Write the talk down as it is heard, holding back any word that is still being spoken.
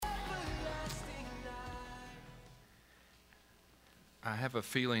I have a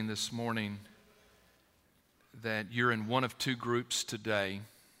feeling this morning that you're in one of two groups today.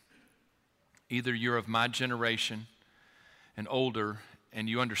 Either you're of my generation and older, and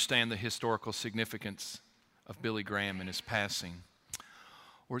you understand the historical significance of Billy Graham and his passing.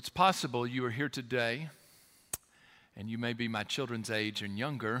 Or it's possible you are here today, and you may be my children's age and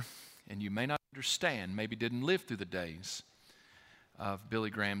younger, and you may not understand, maybe didn't live through the days of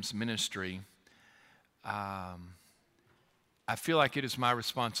Billy Graham's ministry. I feel like it is my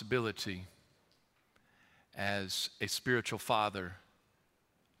responsibility as a spiritual father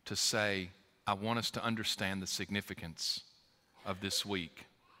to say, I want us to understand the significance of this week.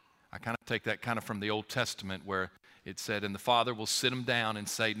 I kind of take that kind of from the Old Testament where it said, and the Father will sit them down and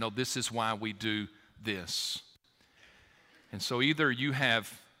say, no, this is why we do this. And so either you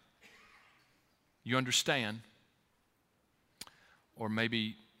understand, or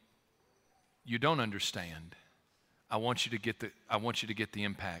maybe you don't understand. I want you to get the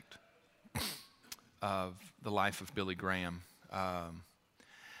impact of the life of Billy Graham. I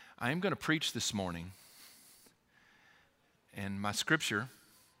am going to preach this morning, and my scripture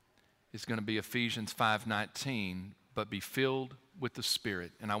is going to be Ephesians 5:19, but be filled with the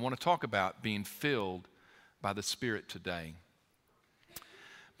Spirit. And I want to talk about being filled by the Spirit today.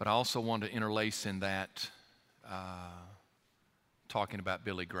 But I also want to interlace in that talking about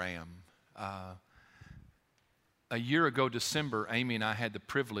Billy Graham. A year ago, December, Amy and I had the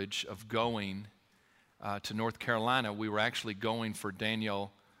privilege of going to North Carolina. We were actually going for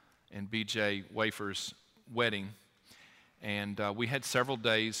Daniel and B.J. Wafer's wedding. And we had several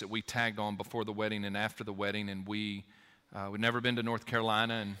days that we tagged on before the wedding and after the wedding. And we'd never been to North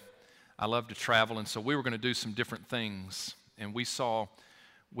Carolina, and I love to travel. And so we were going to do some different things. And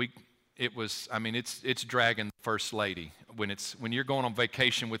it's dragging the First Lady. When you're going on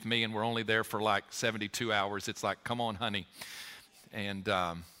vacation with me and we're only there for like 72 hours, it's like, come on, honey. And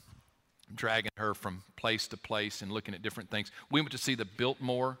dragging her from place to place and looking at different things. We went to see the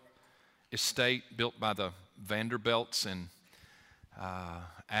Biltmore estate built by the Vanderbilts in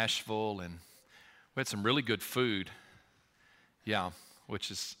Asheville, and we had some really good food. Yeah,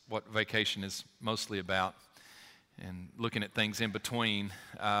 which is what vacation is mostly about, and looking at things in between.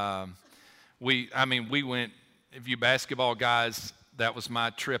 We went, if you basketball guys, that was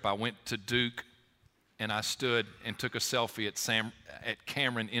my trip. I went to Duke, and I stood and took a selfie at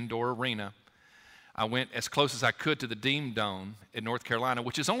Cameron Indoor Arena. I went as close as I could to the Dean Dome in North Carolina,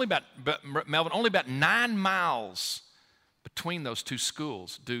 which is only about 9 miles between those two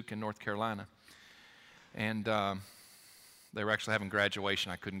schools, Duke and North Carolina. And they were actually having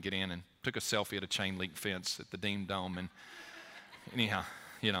graduation. I couldn't get in, and took a selfie at a chain link fence at the Dean Dome. And anyhow,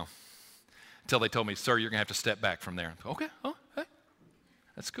 until they told me, sir, you're going to have to step back from there. Okay, hey,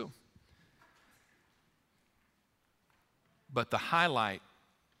 that's cool. But the highlight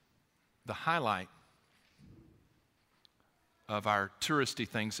of our touristy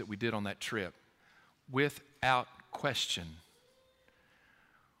things that we did on that trip, without question,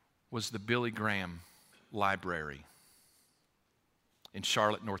 was the Billy Graham Library in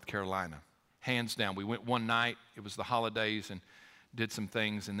Charlotte, North Carolina. Hands down. We went one night, it was the holidays, and did some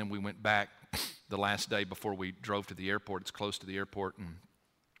things, and then we went back the last day before we drove to the airport. It's close to the airport, and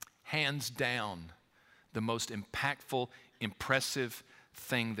hands down, the most impactful, impressive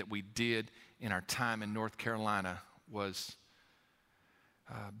thing that we did in our time in North Carolina was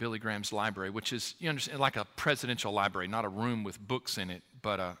Billy Graham's library, which is, you understand, like a presidential library, not a room with books in it,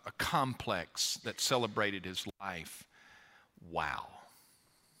 but a complex that celebrated his life. Wow.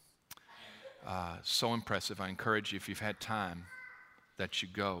 So impressive. I encourage you, if you've had time, that you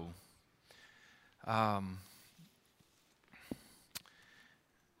go.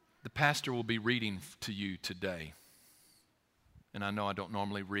 The pastor will be reading to you today, and I know I don't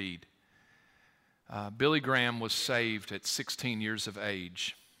normally read. Billy Graham was saved at 16 years of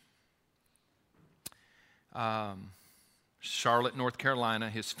age. Charlotte, North Carolina,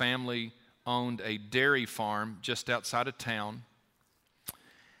 his family owned a dairy farm just outside of town.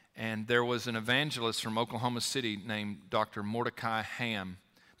 And there was an evangelist from Oklahoma City named Dr. Mordecai Ham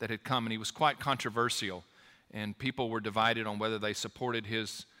that had come, and he was quite controversial. And people were divided on whether they supported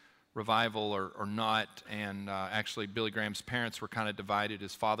his revival or not. And actually, Billy Graham's parents were kind of divided.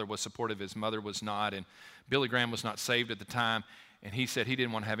 His father was supportive, his mother was not. And Billy Graham was not saved at the time. And he said he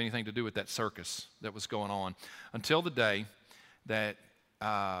didn't want to have anything to do with that circus that was going on until the day that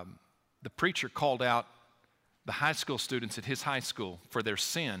the preacher called out the high school students at his high school for their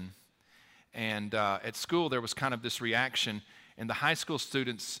sin. And at school, there was kind of this reaction. And the high school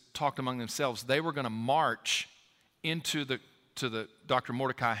students talked among themselves. They were going to march into the Dr.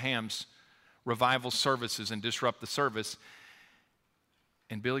 Mordecai Ham's revival services and disrupt the service.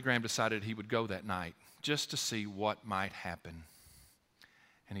 And Billy Graham decided he would go that night just to see what might happen.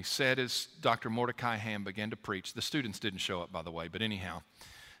 And he said as Dr. Mordecai Ham began to preach, the students didn't show up, by the way, but anyhow,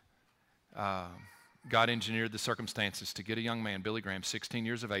 God engineered the circumstances to get a young man, Billy Graham, 16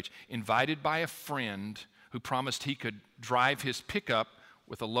 years of age, invited by a friend who promised he could drive his pickup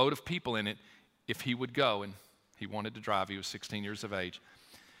with a load of people in it if he would go. And he wanted to drive. He was 16 years of age.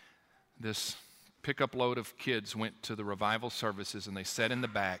 This pickup load of kids went to the revival services, and they sat in the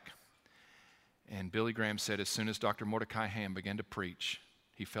back. And Billy Graham said as soon as Dr. Mordecai Ham began to preach,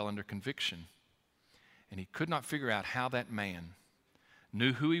 he fell under conviction. And he could not figure out how that man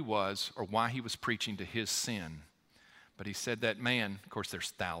knew who he was or why he was preaching to his sin. But he said that man, of course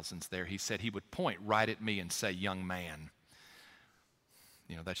there's thousands there, he said he would point right at me and say, young man.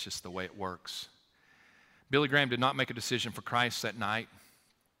 You know, that's just the way it works. Billy Graham did not make a decision for Christ that night.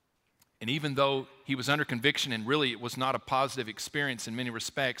 And even though he was under conviction and really it was not a positive experience in many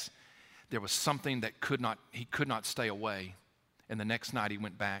respects, there was something that he could not stay away. And the next night he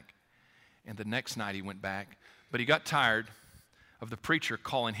went back. And the next night he went back. But he got tired of the preacher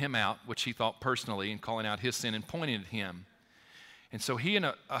calling him out, which he thought personally, and calling out his sin and pointing at him. And so he and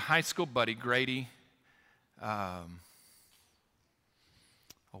a high school buddy, Grady, why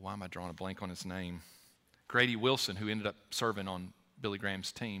am I drawing a blank on his name? Grady Wilson, who ended up serving on Billy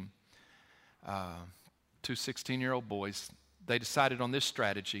Graham's team, two 16-year-old boys, they decided on this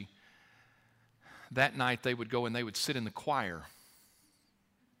strategy. That night they would go and they would sit in the choir.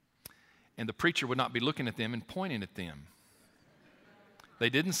 And the preacher would not be looking at them and pointing at them. They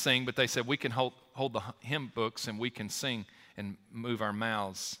didn't sing, but they said, we can hold the hymn books and we can sing and move our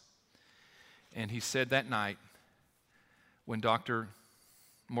mouths. And he said that night, when Dr.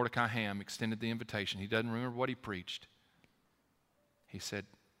 Mordecai Ham extended the invitation, he doesn't remember what he preached. He said,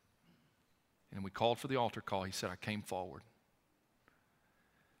 and we called for the altar call, he said, I came forward.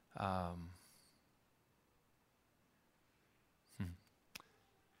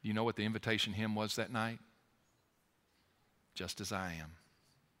 You know what the invitation hymn was that night? Just as I am.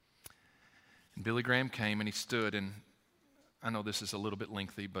 And Billy Graham came and he stood, and I know this is a little bit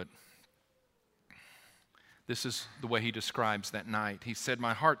lengthy, but this is the way he describes that night. He said,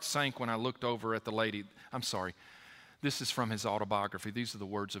 my heart sank when I looked over at the lady. I'm sorry. This is from his autobiography. These are the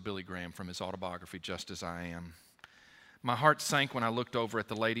words of Billy Graham from his autobiography, Just as I Am. My heart sank when I looked over at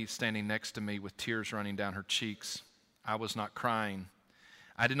the lady standing next to me with tears running down her cheeks. I was not crying.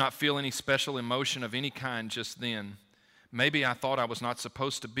 I did not feel any special emotion of any kind just then. Maybe I thought I was not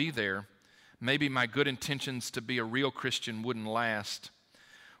supposed to be there. Maybe my good intentions to be a real Christian wouldn't last.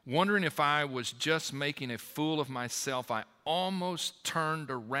 Wondering if I was just making a fool of myself, I almost turned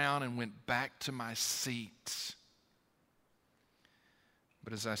around and went back to my seat.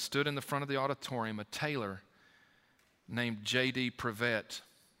 But as I stood in the front of the auditorium, a tailor named J.D. Prevet,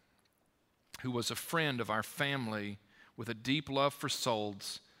 who was a friend of our family with a deep love for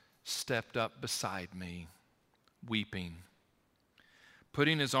souls, stepped up beside me, weeping.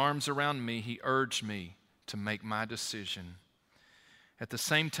 Putting his arms around me, he urged me to make my decision. At the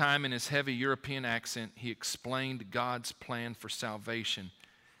same time, in his heavy European accent, he explained God's plan for salvation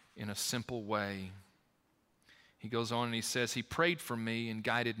in a simple way. He goes on and he says, he prayed for me and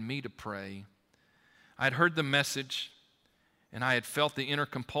guided me to pray. I had heard the message and I had felt the inner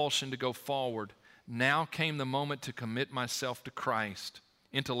compulsion to go forward. Now came the moment to commit myself to Christ.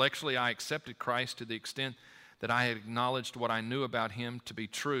 Intellectually, I accepted Christ to the extent that I had acknowledged what I knew about him to be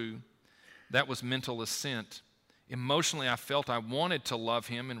true. That was mental assent. Emotionally, I felt I wanted to love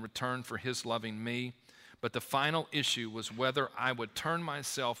him in return for his loving me. But the final issue was whether I would turn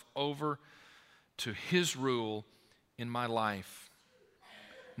myself over to his rule in my life.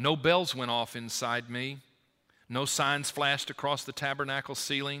 No bells went off inside me. No signs flashed across the tabernacle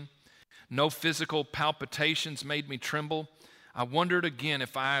ceiling. No physical palpitations made me tremble. I wondered again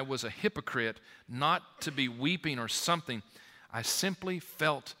if I was a hypocrite, not to be weeping or something. I simply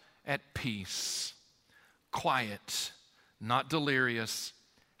felt at peace, quiet, not delirious,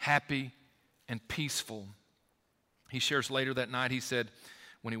 happy and peaceful. He shares later that night, he said,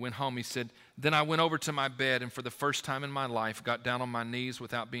 when he went home, he said, then I went over to my bed and for the first time in my life got down on my knees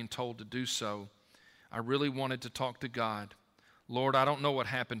without being told to do so. I really wanted to talk to God. Lord, I don't know what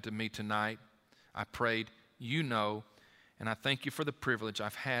happened to me tonight. I prayed, you know, and I thank you for the privilege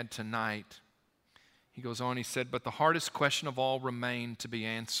I've had tonight. He goes on, he said, but the hardest question of all remained to be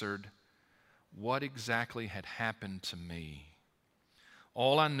answered. What exactly had happened to me?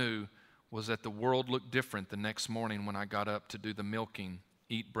 All I knew was that the world looked different the next morning when I got up to do the milking,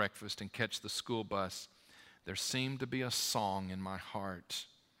 eat breakfast, and catch the school bus. There seemed to be a song in my heart.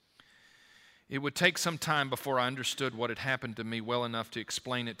 It would take some time before I understood what had happened to me well enough to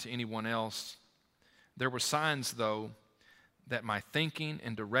explain it to anyone else. There were signs, though, that my thinking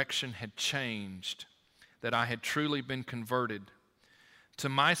and direction had changed, that I had truly been converted. To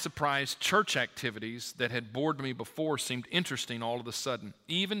my surprise, church activities that had bored me before seemed interesting all of a sudden.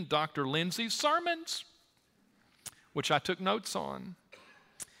 Even Dr. Lindsay's sermons, which I took notes on.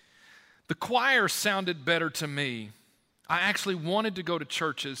 The choir sounded better to me. I actually wanted to go to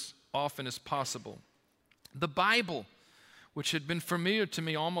church as often as possible. The Bible, which had been familiar to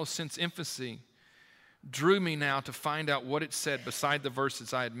me almost since infancy, drew me now to find out what it said beside the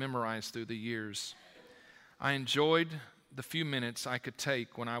verses I had memorized through the years. I enjoyed the few minutes I could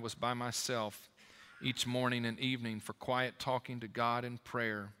take when I was by myself each morning and evening for quiet talking to God in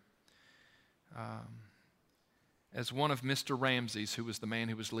prayer. As one of Mr. Ramsey's, who was the man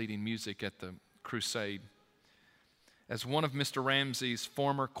who was leading music at the crusade, as one of Mr. Ramsey's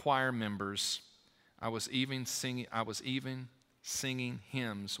former choir members, I was even singing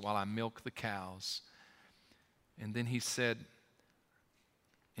hymns while I milked the cows. And then he said,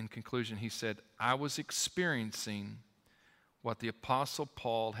 in conclusion, he said, I was experiencing what the Apostle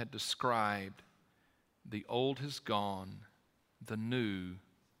Paul had described. The old has gone, the new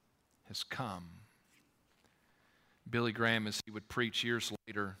has come. Billy Graham, as he would preach years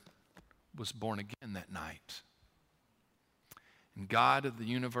later, was born again that night. And God of the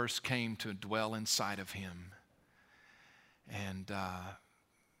universe came to dwell inside of him and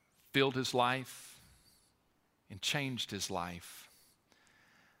filled his life and changed his life.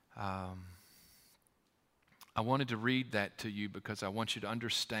 I wanted to read that to you because I want you to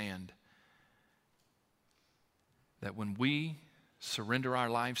understand that when we surrender our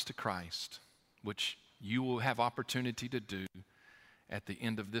lives to Christ, which you will have opportunity to do at the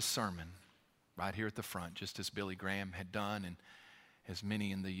end of this sermon, right here at the front, just as Billy Graham had done and as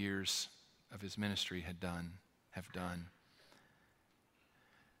many in the years of his ministry have done,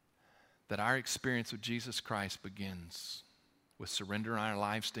 that our experience with Jesus Christ begins with surrendering our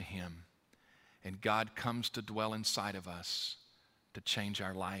lives to him, and God comes to dwell inside of us to change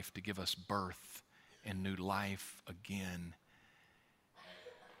our life, to give us birth and new life again.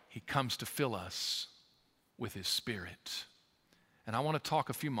 He comes to fill us with his Spirit. And I want to talk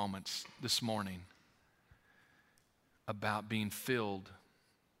a few moments this morning about being filled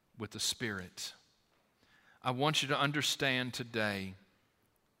with the Spirit. I want you to understand today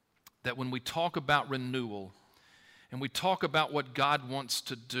that when we talk about renewal and we talk about what God wants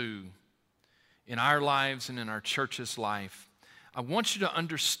to do in our lives and in our church's life, I want you to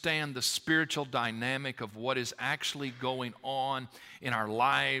understand the spiritual dynamic of what is actually going on in our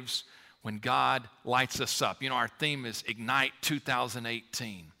lives when God lights us up. You know, our theme is Ignite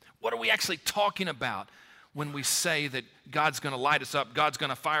 2018. What are we actually talking about when we say that God's going to light us up, God's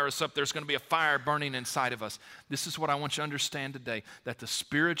going to fire us up, there's going to be a fire burning inside of us? This is what I want you to understand today, that the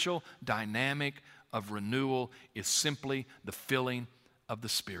spiritual dynamic of renewal is simply the filling of the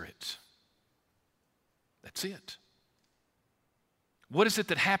Spirit. That's it. What is it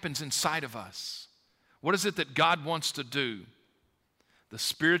that happens inside of us? What is it that God wants to do? The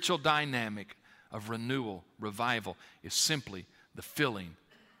spiritual dynamic of renewal, revival, is simply the filling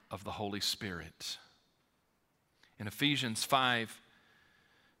of the Holy Spirit. In Ephesians 5,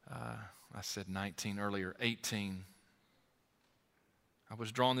 I said 19 earlier, 18, I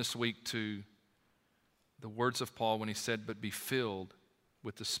was drawn this week to the words of Paul when he said, but be filled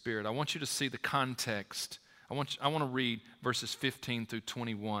with the Spirit. I want you to see the context. I want to read verses 15 through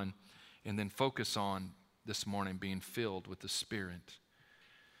 21 and then focus on this morning being filled with the Spirit.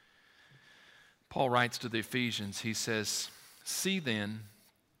 Paul writes to the Ephesians, he says, see then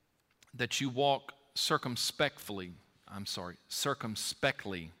that you walk circumspectly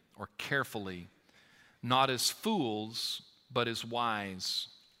or carefully, not as fools, but as wise,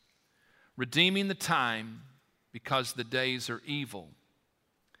 redeeming the time because the days are evil.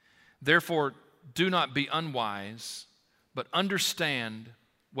 Therefore, do not be unwise, but understand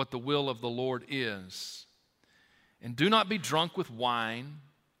what the will of the Lord is. And do not be drunk with wine,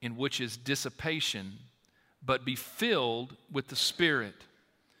 in which is dissipation, but be filled with the Spirit,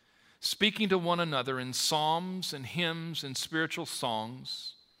 speaking to one another in psalms and hymns and spiritual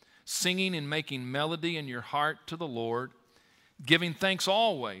songs, singing and making melody in your heart to the Lord, giving thanks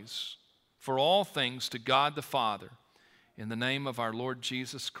always for all things to God the Father, in the name of our Lord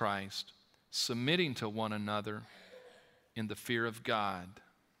Jesus Christ, submitting to one another in the fear of God.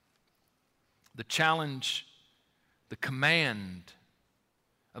 The challenge, the command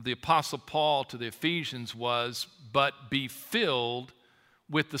of the Apostle Paul to the Ephesians was, but be filled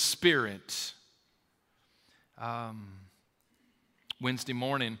with the Spirit. Wednesday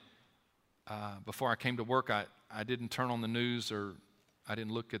morning, before I came to work, I didn't turn on the news, or I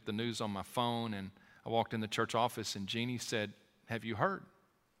didn't look at the news on my phone, and I walked in the church office, and Jeannie said, "Have you heard?"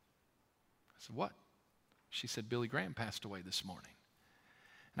 I said, "What?" She said, "Billy Graham passed away this morning."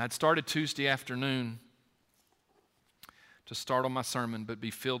 And I'd started Tuesday afternoon to start on my sermon, but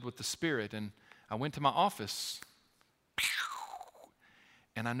be filled with the Spirit. And I went to my office,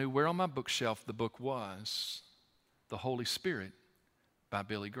 and I knew where on my bookshelf the book was, The Holy Spirit by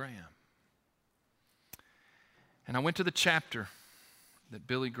Billy Graham. And I went to the chapter that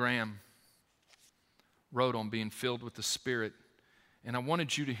Billy Graham wrote on being filled with the Spirit, and I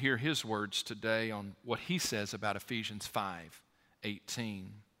wanted you to hear his words today on what he says about Ephesians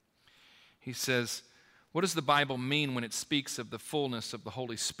 5:18. He says, what does the Bible mean when it speaks of the fullness of the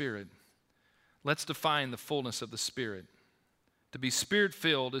Holy Spirit? Let's define the fullness of the Spirit. To be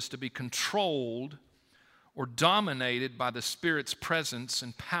Spirit-filled is to be controlled or dominated by the Spirit's presence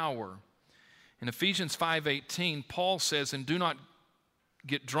and power. In Ephesians 5:18, Paul says, "And do not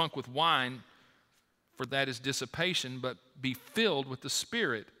get drunk with wine, for that is dissipation, but be filled with the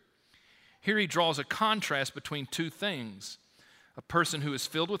Spirit." Here he draws a contrast between two things. A person who is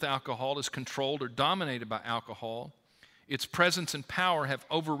filled with alcohol is controlled or dominated by alcohol. Its presence and power have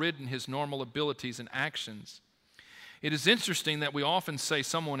overridden his normal abilities and actions. It is interesting that we often say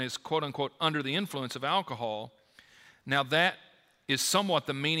someone is, quote unquote, under the influence of alcohol. Now that is somewhat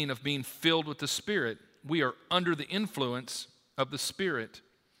the meaning of being filled with the Spirit. We are under the influence of the Spirit.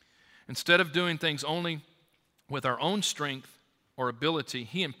 Instead of doing things only with our own strength or ability,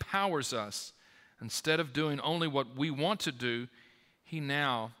 He empowers us. Instead of doing only what we want to do,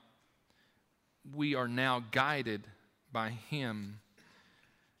 we are now guided by Him.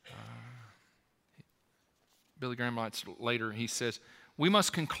 Billy Graham writes later, he says, we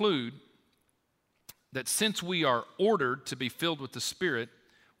must conclude that since we are ordered to be filled with the Spirit,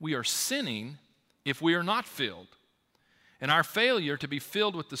 we are sinning if we are not filled. And our failure to be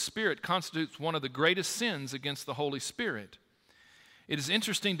filled with the Spirit constitutes one of the greatest sins against the Holy Spirit. It is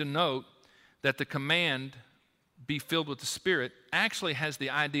interesting to note that the command, be filled with the Spirit, actually has the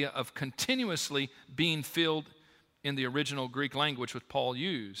idea of continuously being filled in the original Greek language which Paul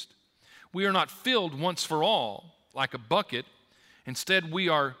used. We are not filled once for all, like a bucket. Instead, we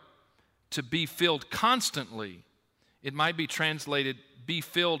are to be filled constantly. It might be translated, be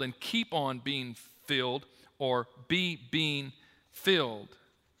filled and keep on being filled, or be being filled.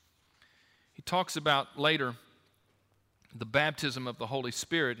 He talks about later the baptism of the Holy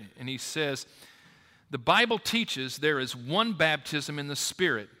Spirit, and he says, the Bible teaches there is one baptism in the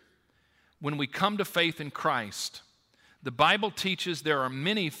Spirit when we come to faith in Christ. The Bible teaches there are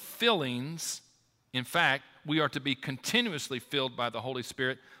many fillings. In fact, we are to be continuously filled by the Holy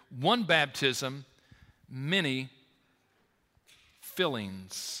Spirit. One baptism, many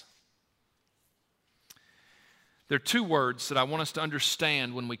fillings. There are two words that I want us to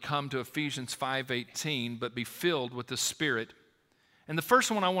understand when we come to Ephesians 5:18, but be filled with the Spirit. And the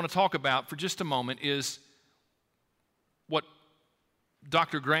first one I want to talk about for just a moment is what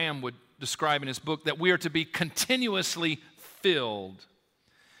Dr. Graham would describe in his book, that we are to be continuously filled.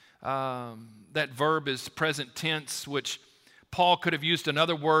 That verb is present tense, which Paul could have used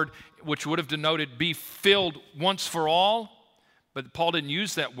another word which would have denoted be filled once for all, but Paul didn't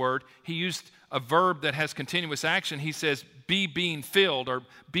use that word. He used a verb that has continuous action. He says be being filled, or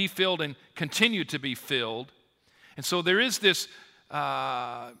be filled and continue to be filled. And so there is this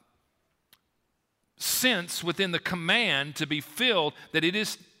sense within the command to be filled that it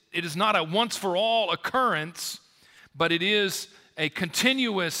is not a once-for-all occurrence, but it is a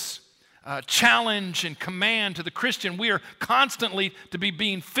continuous challenge and command to the Christian. We are constantly to be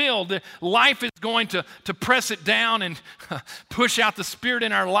being filled. Life is going to press it down and push out the Spirit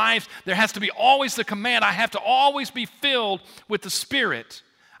in our lives. There has to be always the command. I have to always be filled with the Spirit.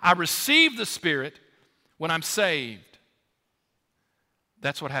 I receive the Spirit when I'm saved.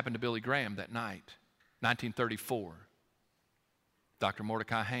 That's what happened to Billy Graham that night, 1934. Dr.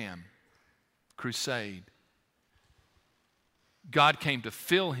 Mordecai Ham, crusade. God came to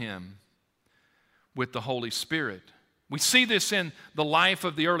fill him with the Holy Spirit. We see this in the life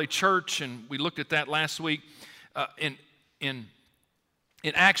of the early church, and we looked at that last week in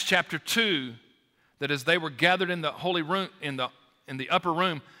Acts chapter 2, that as they were gathered in the holy room, in the upper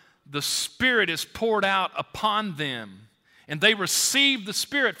room, the Spirit is poured out upon them, and they received the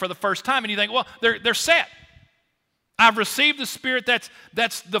Spirit for the first time. And you think, well, they're set. I've received the Spirit.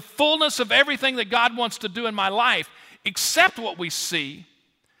 That's the fullness of everything that God wants to do in my life. Except what we see,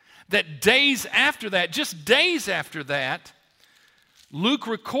 that days after that, just days after that, Luke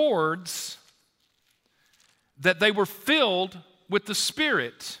records that they were filled with the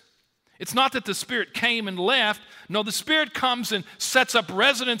Spirit. It's not that the Spirit came and left. No, the Spirit comes and sets up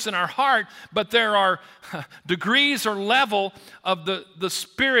residence in our heart, but there are degrees or level of the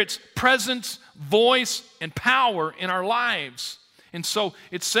Spirit's presence, voice, and power in our lives. And so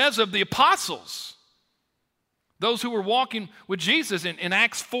it says of the apostles, those who were walking with Jesus in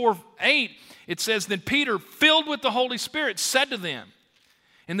Acts 4:8, it says, then Peter, filled with the Holy Spirit, said to them.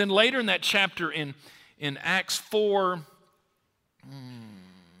 And then later in that chapter in Acts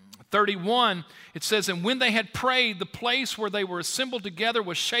 4:31, it says, and when they had prayed, the place where they were assembled together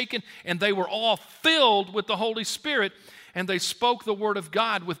was shaken, and they were all filled with the Holy Spirit, and they spoke the word of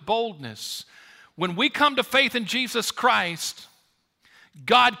God with boldness. When we come to faith in Jesus Christ,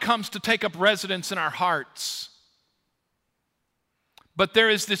 God comes to take up residence in our hearts. But there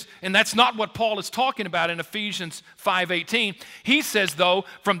is this, and that's not what Paul is talking about in Ephesians 5:18. He says, though,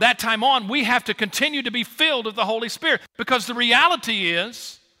 from that time on, we have to continue to be filled with the Holy Spirit, because the reality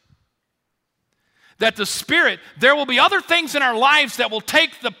is that the Spirit, there will be other things in our lives that will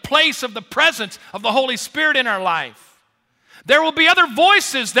take the place of the presence of the Holy Spirit in our life. There will be other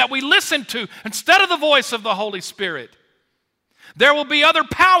voices that we listen to instead of the voice of the Holy Spirit. There will be other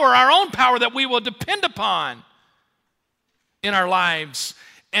power, our own power, that we will depend upon in our lives.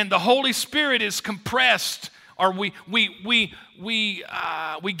 And the Holy Spirit is compressed, or we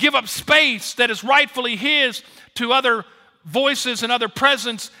give up space that is rightfully His to other voices and other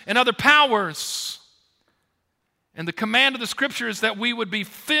presence and other powers. And the command of the Scripture is that we would be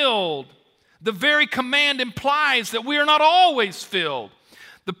filled. The very command implies that we are not always filled.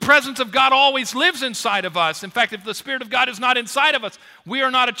 The presence of God always lives inside of us. In fact, if the Spirit of God is not inside of us, we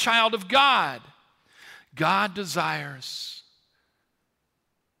are not a child of God. God desires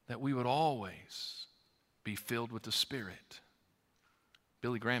that we would always be filled with the Spirit.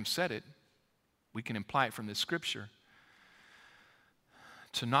 Billy Graham said it. We can imply it from this Scripture.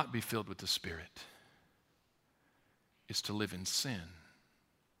 To not be filled with the Spirit is to live in sin.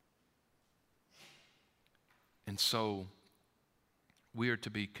 And so we are to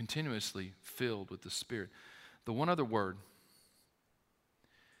be continuously filled with the Spirit. The one other word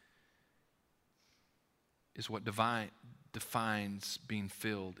is what defines being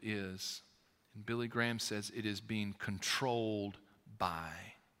filled is, and Billy Graham says it is being controlled by.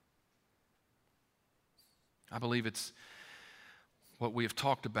 I believe it's what we have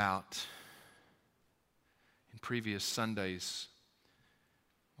talked about in previous Sundays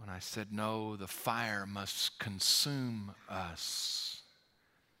when I said, no, the fire must consume us.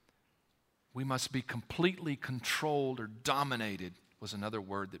 We must be completely controlled or dominated, was another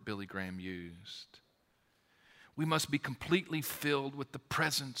word that Billy Graham used. We must be completely filled with the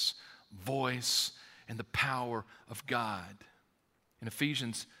presence, voice, and the power of God. In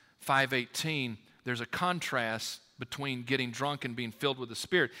Ephesians 5:18, there's a contrast between getting drunk and being filled with the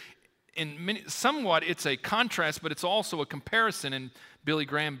Spirit. Somewhat it's a contrast, but it's also a comparison, and Billy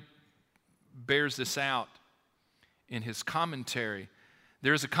Graham bears this out in his commentary.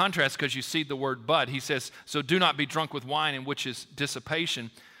 There is a contrast because you see the word but. He says, so do not be drunk with wine, in which is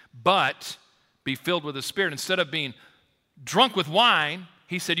dissipation, but be filled with the Spirit. Instead of being drunk with wine,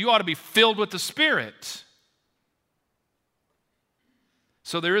 he said you ought to be filled with the Spirit.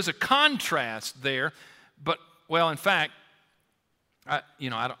 So there is a contrast there, but, well, in fact,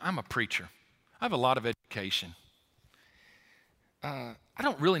 I'm a preacher. I have a lot of education. I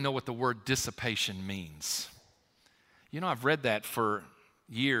don't really know what the word dissipation means. I've read that for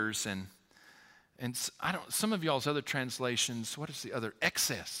years, and some of y'all's other translations, what is the other?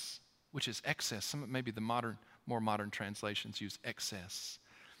 Excess, which is excess. Maybe the more modern translations use excess.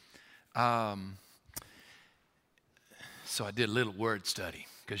 So I did a little word study,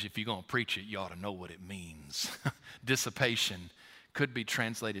 because if you're going to preach it, you ought to know what it means. Dissipation could be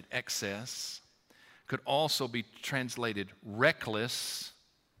translated excess, could also be translated reckless,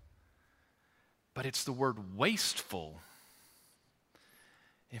 but it's the word wasteful.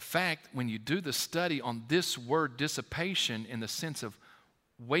 In fact, when you do the study on this word dissipation in the sense of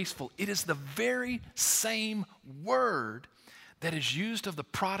wasteful, it is the very same word that is used of the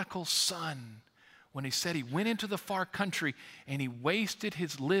prodigal son when he said he went into the far country and he wasted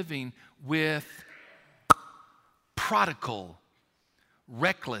his living with prodigal,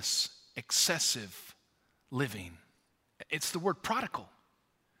 reckless, excessive living. It's the word prodigal.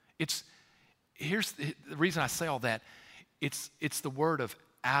 Here's the reason I say all that. It's the word of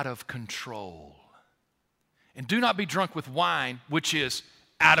out of control. And do not be drunk with wine, which is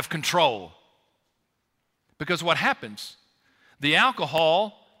out of control. Because what happens? The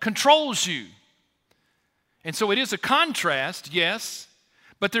alcohol controls you. And so it is a contrast, yes,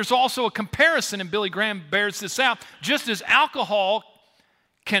 but there's also a comparison, and Billy Graham bears this out. Just as alcohol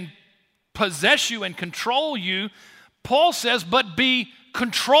can possess you and control you. Paul says, but be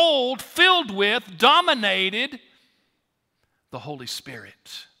controlled, filled with, dominated the Holy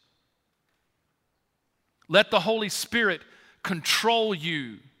Spirit. Let the Holy Spirit control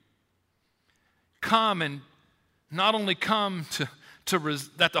you. Come and not only come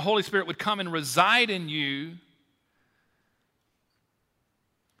that the Holy Spirit would come and reside in you,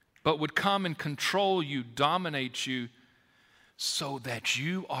 but would come and control you, dominate you, so that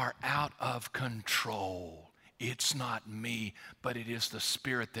you are out of control. It's not me, but it is the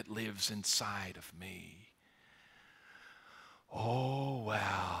Spirit that lives inside of me. Oh,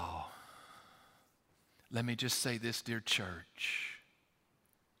 wow. Let me just say this, dear church.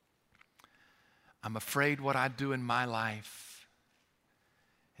 I'm afraid what I do in my life,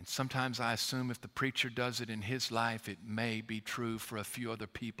 and sometimes I assume if the preacher does it in his life, it may be true for a few other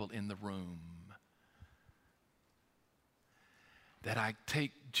people in the room. That I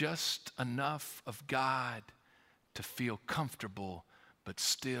take just enough of God to feel comfortable, but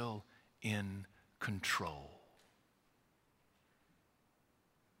still in control.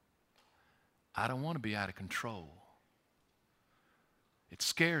 I don't want to be out of control. It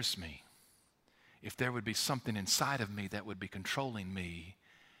scares me if there would be something inside of me that would be controlling me.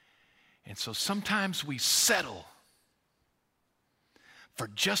 And so sometimes we settle for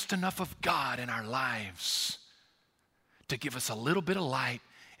just enough of God in our lives to give us a little bit of light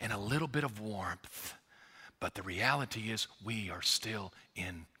and a little bit of warmth. But the reality is we are still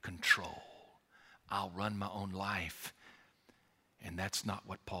in control. I'll run my own life. And that's not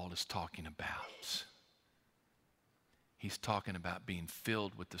what Paul is talking about. He's talking about being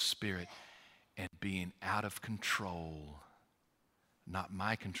filled with the Spirit and being out of control. Not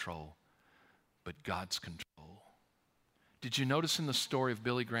my control, but God's control. Did you notice in the story of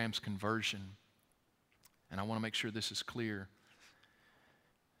Billy Graham's conversion, and I want to make sure this is clear,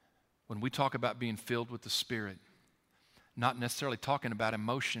 when we talk about being filled with the Spirit, not necessarily talking about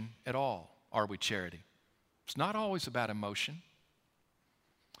emotion at all, are we, Charity? It's not always about emotion.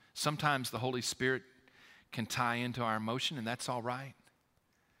 Sometimes the Holy Spirit can tie into our emotion, and that's all right.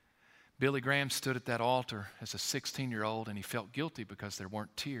 Billy Graham stood at that altar as a 16-year-old, and he felt guilty because there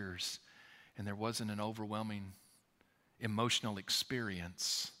weren't tears and there wasn't an overwhelming emotional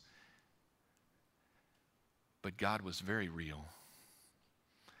experience. But God was very real.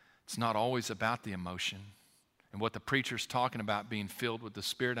 It's not always about the emotion. And what the preacher's talking about, being filled with the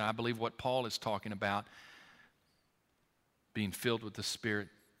Spirit, and I believe what Paul is talking about, being filled with the Spirit,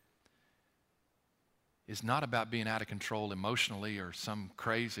 is not about being out of control emotionally or some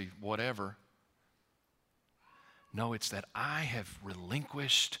crazy whatever. No, it's that I have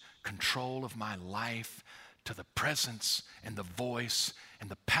relinquished control of my life to the presence and the voice and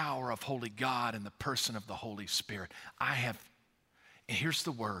the power of Holy God and the person of the Holy Spirit. And here's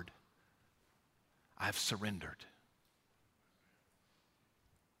the word, I've surrendered.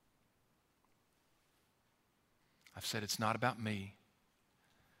 I've said it's not about me.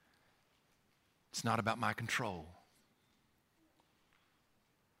 It's not about my control.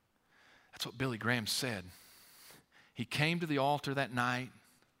 That's what Billy Graham said. He came to the altar that night.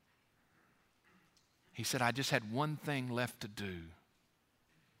 He said, I just had one thing left to do.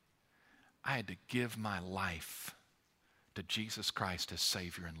 I had to give my life to Jesus Christ as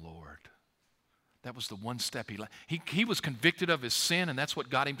Savior and Lord. That was the one step he was convicted of his sin, and that's what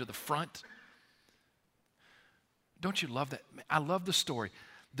got him to the front. Don't you love that? I love the story.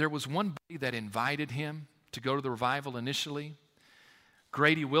 There was one buddy that invited him to go to the revival initially.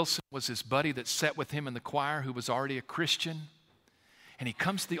 Grady Wilson was his buddy that sat with him in the choir, who was already a Christian. And he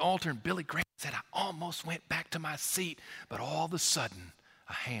comes to the altar, and Billy Graham said, I almost went back to my seat, but all of a sudden,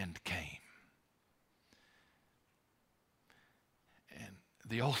 a hand came. And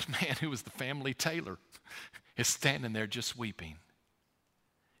the old man, who was the family tailor, is standing there just weeping.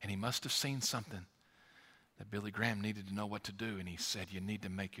 And he must have seen something that Billy Graham needed to know what to do, and he said, you need to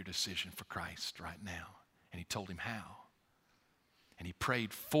make your decision for Christ right now. And he told him how. And he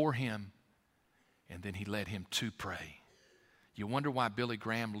prayed for him, and then he led him to pray. You wonder why Billy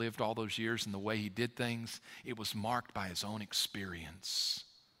Graham lived all those years and the way he did things? It was marked by his own experience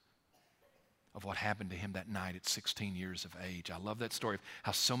of what happened to him that night at 16 years of age. I love that story of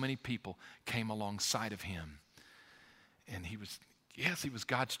how so many people came alongside of him. And he was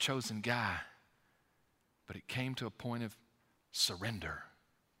God's chosen guy. But it came to a point of surrender.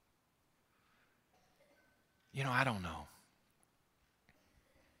 I don't know.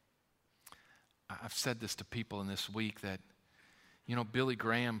 I've said this to people in this week that, Billy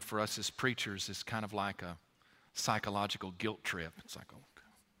Graham for us as preachers is kind of like a psychological guilt trip. It's like,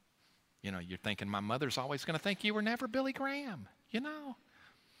 you're thinking my mother's always going to think you were never Billy Graham. You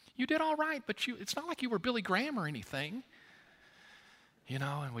You did all right, but it's not like you were Billy Graham or anything. You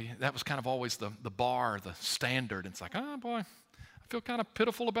know, and that was kind of always the bar, the standard. It's like, oh boy, I feel kind of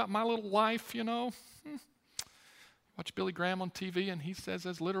pitiful about my little life, you know. Watch Billy Graham on TV and he says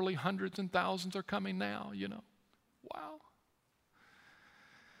there's literally hundreds and thousands are coming now, you know. Wow.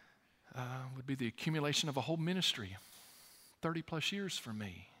 Would be the accumulation of a whole ministry, 30 plus years for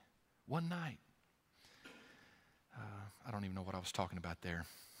me, one night. I don't even know what I was talking about there.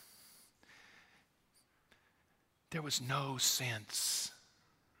 There was no sense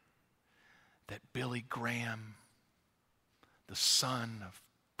that Billy Graham, the son of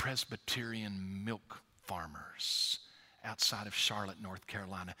Presbyterian milk farmers outside of Charlotte, North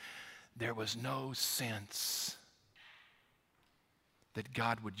Carolina, there was no sense that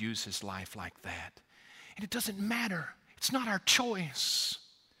God would use his life like that. And it doesn't matter. It's not our choice.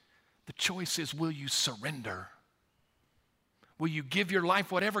 The choice is, will you surrender? Will you give your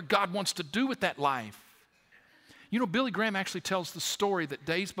life whatever God wants to do with that life? You know, Billy Graham actually tells the story that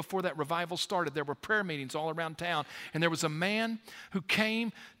days before that revival started, there were prayer meetings all around town, and there was a man who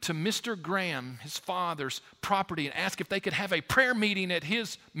came to Mr. Graham, his father's property, and asked if they could have a prayer meeting at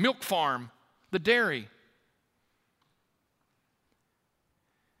his milk farm, the dairy.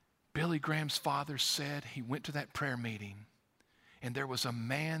 Billy Graham's father said he went to that prayer meeting, and there was a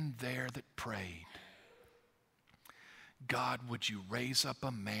man there that prayed, God, would you raise up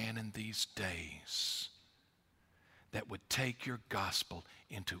a man in these days that would take your gospel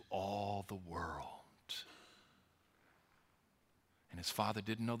into all the world? And his father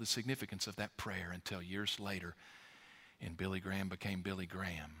didn't know the significance of that prayer until years later, and Billy Graham became Billy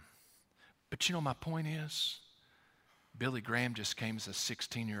Graham. But you know, my point is, Billy Graham just came as a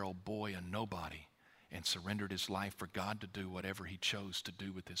 16-year-old boy, a nobody, and surrendered his life for God to do whatever he chose to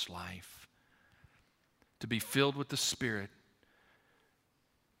do with his life. To be filled with the Spirit,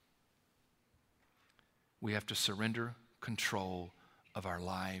 we have to surrender control of our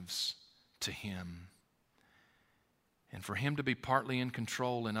lives to him. And for him to be partly in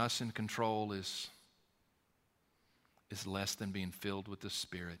control and us in control is less than being filled with the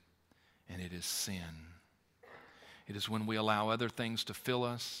Spirit, and it is sin. It is when we allow other things to fill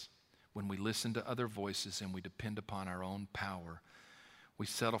us, when we listen to other voices and we depend upon our own power. We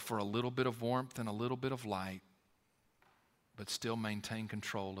settle for a little bit of warmth and a little bit of light, but still maintain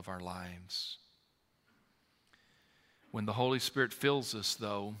control of our lives. When the Holy Spirit fills us,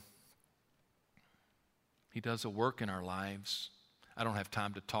 though, he does a work in our lives. I don't have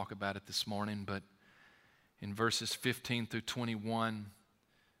time to talk about it this morning, but in verses 15 through 21,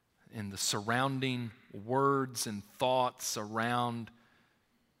 in the surrounding words and thoughts around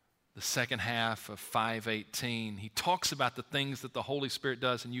the second half of 5:18, he talks about the things that the Holy Spirit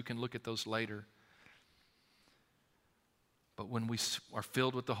does, and you can look at those later. But when we are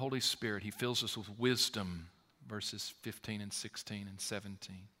filled with the Holy Spirit, he fills us with wisdom, verses 15 and 16 and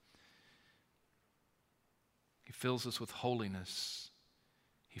 17. He fills us with holiness.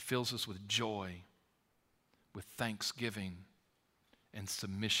 He fills us with joy, with thanksgiving and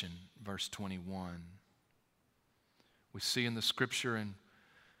submission, verse 21. We see in the scripture, and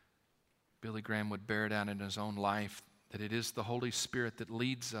Billy Graham would bear it out in his own life, that it is the Holy Spirit that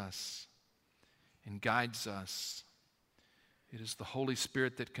leads us and guides us. It is the Holy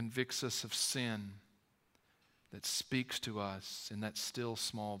Spirit that convicts us of sin, that speaks to us in that still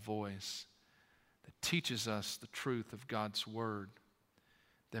small voice, that teaches us the truth of God's word,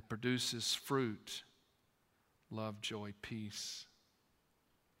 that produces fruit, love, joy, peace.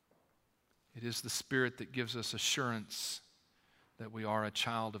 It is the Spirit that gives us assurance that we are a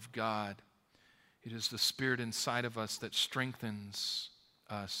child of God. It is the Spirit inside of us that strengthens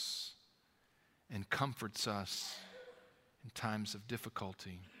us and comforts us in times of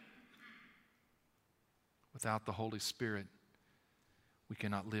difficulty. Without the Holy Spirit, we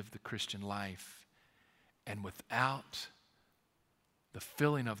cannot live the Christian life. And without the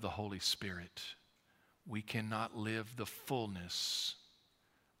filling of the Holy Spirit, we cannot live the fullness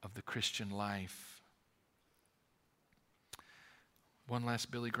of the Christian life. One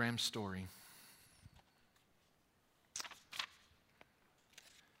last Billy Graham story.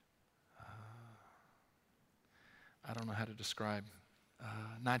 I don't know how to describe.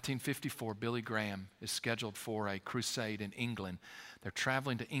 1954, Billy Graham is scheduled for a crusade in England. They're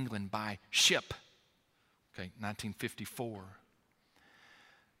traveling to England by ship. Okay, 1954.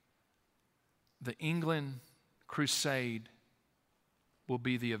 The England crusade will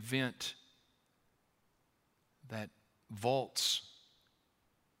be the event that vaults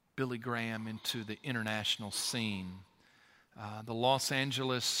Billy Graham into the international scene. The Los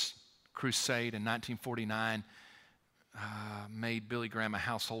Angeles crusade in 1949 made Billy Graham a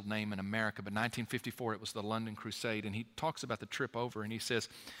household name in America. But 1954, it was the London Crusade. And he talks about the trip over, and he says,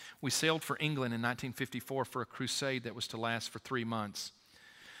 "We sailed for England in 1954 for a crusade that was to last for 3 months.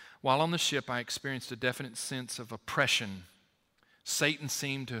 While on the ship, I experienced a definite sense of oppression. Satan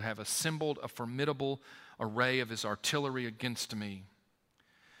seemed to have assembled a formidable array of his artillery against me.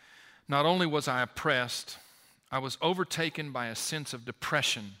 Not only was I oppressed, I was overtaken by a sense of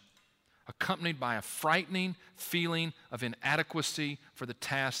depression, accompanied by a frightening feeling of inadequacy for the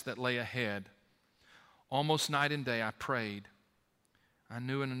task that lay ahead. Almost night and day I prayed. I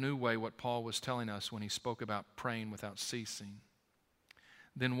knew in a new way what Paul was telling us when he spoke about praying without ceasing.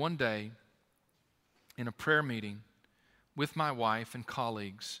 Then one day, in a prayer meeting with my wife and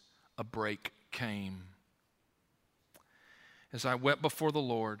colleagues, a break came. As I wept before the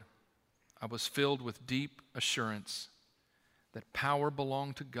Lord, I was filled with deep assurance that power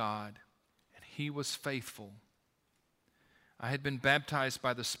belonged to God and He was faithful. I had been baptized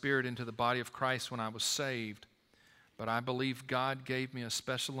by the Spirit into the body of Christ when I was saved, but I believe God gave me a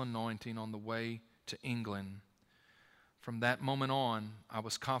special anointing on the way to England. From that moment on, I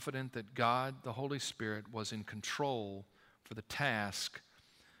was confident that God, the Holy Spirit, was in control for the task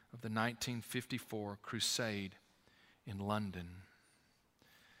of the 1954 crusade in London.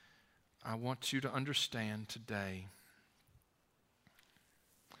 I want you to understand today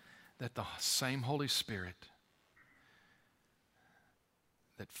that the same Holy Spirit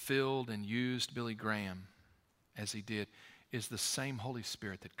that filled and used Billy Graham as he did is the same Holy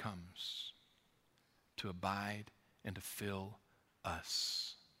Spirit that comes to abide and to fill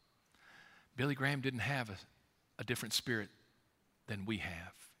us. Billy Graham didn't have a different spirit than we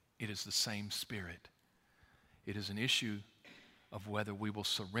have. It is the same Spirit. It is an issue of whether we will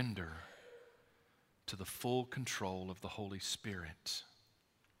surrender to the full control of the Holy Spirit.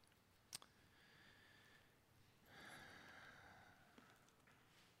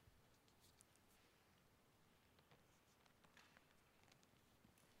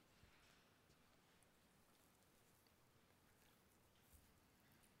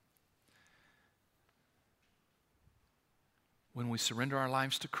 When we surrender our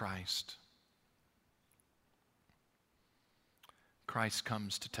lives to Christ, Christ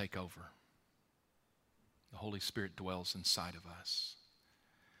comes to take over. The Holy Spirit dwells inside of us.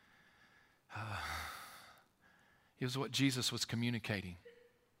 Here's what Jesus was communicating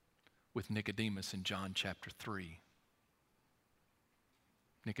with Nicodemus in John chapter 3.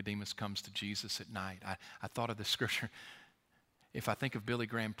 Nicodemus comes to Jesus at night. I thought of the scripture. If I think of Billy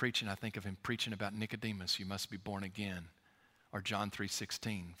Graham preaching, I think of him preaching about Nicodemus, you must be born again. Or John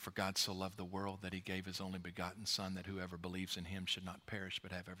 3:16, for God so loved the world that He gave His only begotten Son, that whoever believes in Him should not perish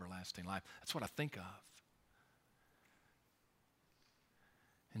but have everlasting life. That's what I think of.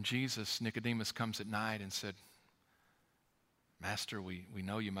 And Jesus, Nicodemus comes at night and said, Master, we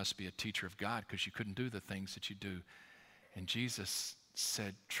know you must be a teacher of God because you couldn't do the things that you do. And Jesus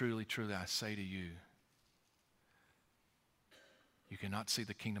said, truly, truly, I say to you, you cannot see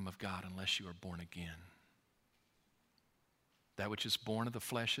the kingdom of God unless you are born again. That which is born of the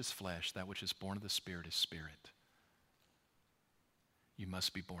flesh is flesh. That which is born of the Spirit is spirit. You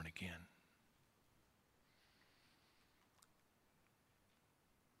must be born again.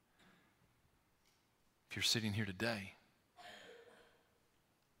 If you're sitting here today,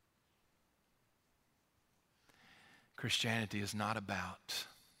 Christianity is not about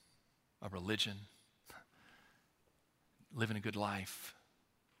a religion, living a good life.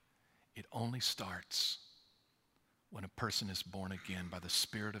 It only starts when a person is born again by the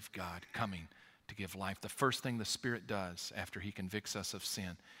Spirit of God coming to give life. The first thing the Spirit does after He convicts us of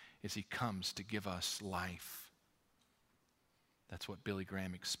sin is He comes to give us life. That's what Billy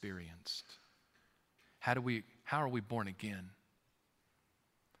Graham experienced. How are we born again?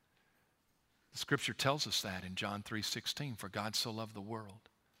 The Scripture tells us that in John 3:16, for God so loved the world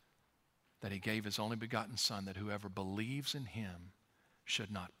that He gave His only begotten Son, that whoever believes in Him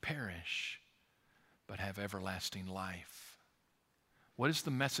should not perish but have everlasting life. What is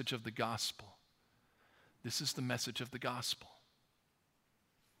the message of the gospel? This is the message of the gospel.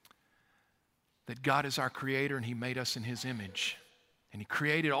 That God is our creator and He made us in His image. And He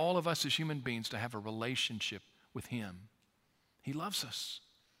created all of us as human beings to have a relationship with Him. He loves us.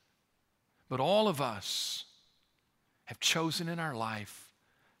 But all of us have chosen in our life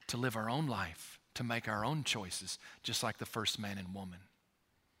to live our own life, to make our own choices, just like the first man and woman.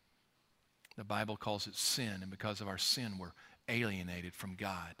 The Bible calls it sin, and because of our sin, we're alienated from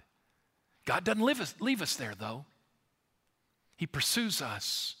God. God doesn't leave us there, though. He pursues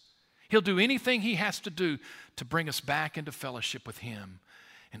us. He'll do anything He has to do to bring us back into fellowship with Him.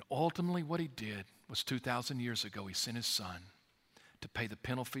 And ultimately what He did was 2,000 years ago. He sent his Son to pay the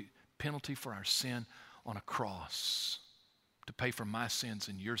penalty for our sin on a cross, to pay for my sins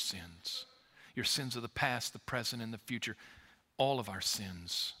and your sins of the past, the present, and the future, all of our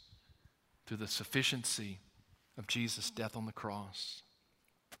sins, through the sufficiency of Jesus' death on the cross.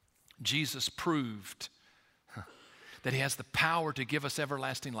 Jesus proved that he has the power to give us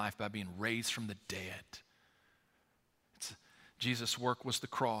everlasting life by being raised from the dead. Jesus' work was the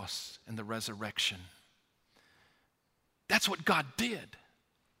cross and the resurrection. That's what God did.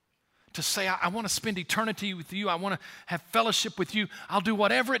 To say, I want to spend eternity with you. I want to have fellowship with you. I'll do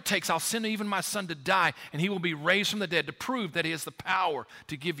whatever it takes. I'll send even my Son to die, and he will be raised from the dead to prove that he has the power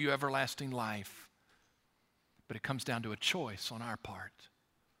to give you everlasting life. But it comes down to a choice on our part.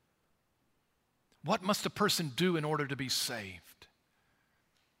 What must a person do in order to be saved?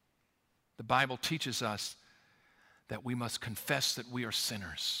 The Bible teaches us that we must confess that we are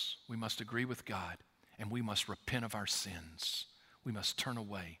sinners. We must agree with God, and we must repent of our sins. We must turn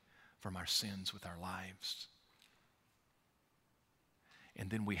away from our sins with our lives. And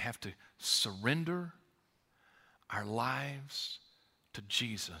then we have to surrender our lives to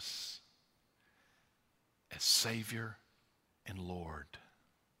Jesus as Savior and Lord.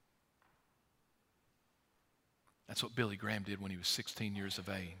 That's what Billy Graham did when he was 16 years of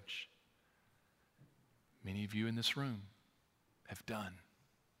age. Many of you in this room have done.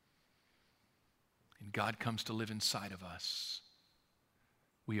 And God comes to live inside of us.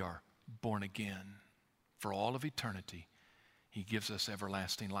 We are born again for all of eternity. He gives us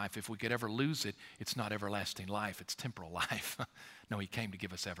everlasting life. If we could ever lose it, it's not everlasting life, it's temporal life. No, he came to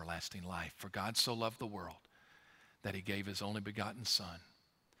give us everlasting life. For God so loved the world that he gave his only begotten Son,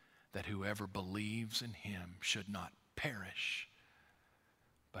 that whoever believes in him should not perish,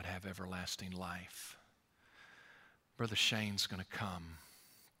 but have everlasting life. Brother Shane's going to come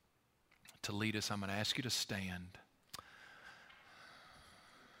to lead us. I'm going to ask you to stand.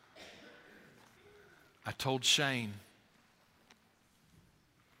 I told Shane,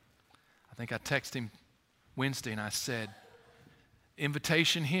 I think I texted him Wednesday, and I said,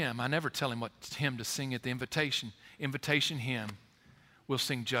 invitation hymn. I never tell him what hymn to sing at the invitation. Invitation hymn. We'll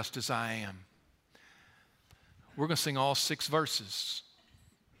sing Just As I Am. We're going to sing all 6 verses.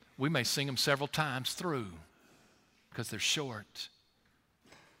 We may sing them several times through because they're short.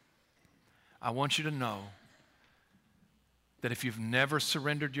 I want you to know that if you've never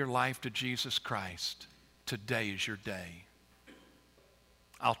surrendered your life to Jesus Christ, today is your day.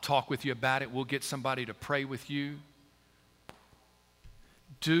 I'll talk with you about it. We'll get somebody to pray with you.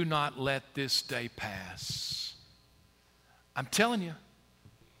 Do not let this day pass. I'm telling you,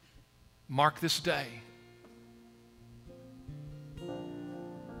 mark this day.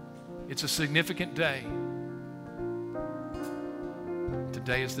 It's a significant day.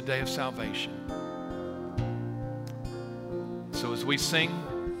 Today is the day of salvation. So as we sing,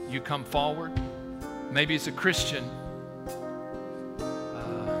 you come forward. Maybe as a Christian,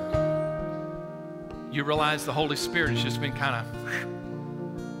 you realize the Holy Spirit has just been kind of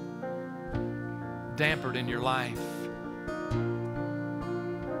dampened in your life.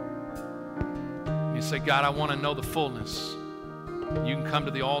 You say, God, I want to know the fullness. You can come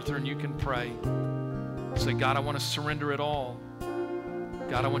to the altar and you can pray. You say, God, I want to surrender it all.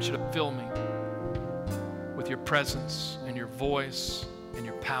 God, I want you to fill me with your presence and your voice and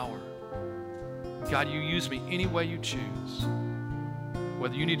your power. God, you use me any way you choose.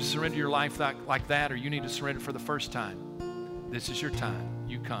 Whether you need to surrender your life like that or you need to surrender for the first time, this is your time.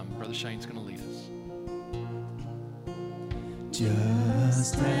 You come. Brother Shane's going to lead us.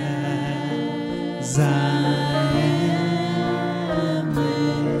 Just as I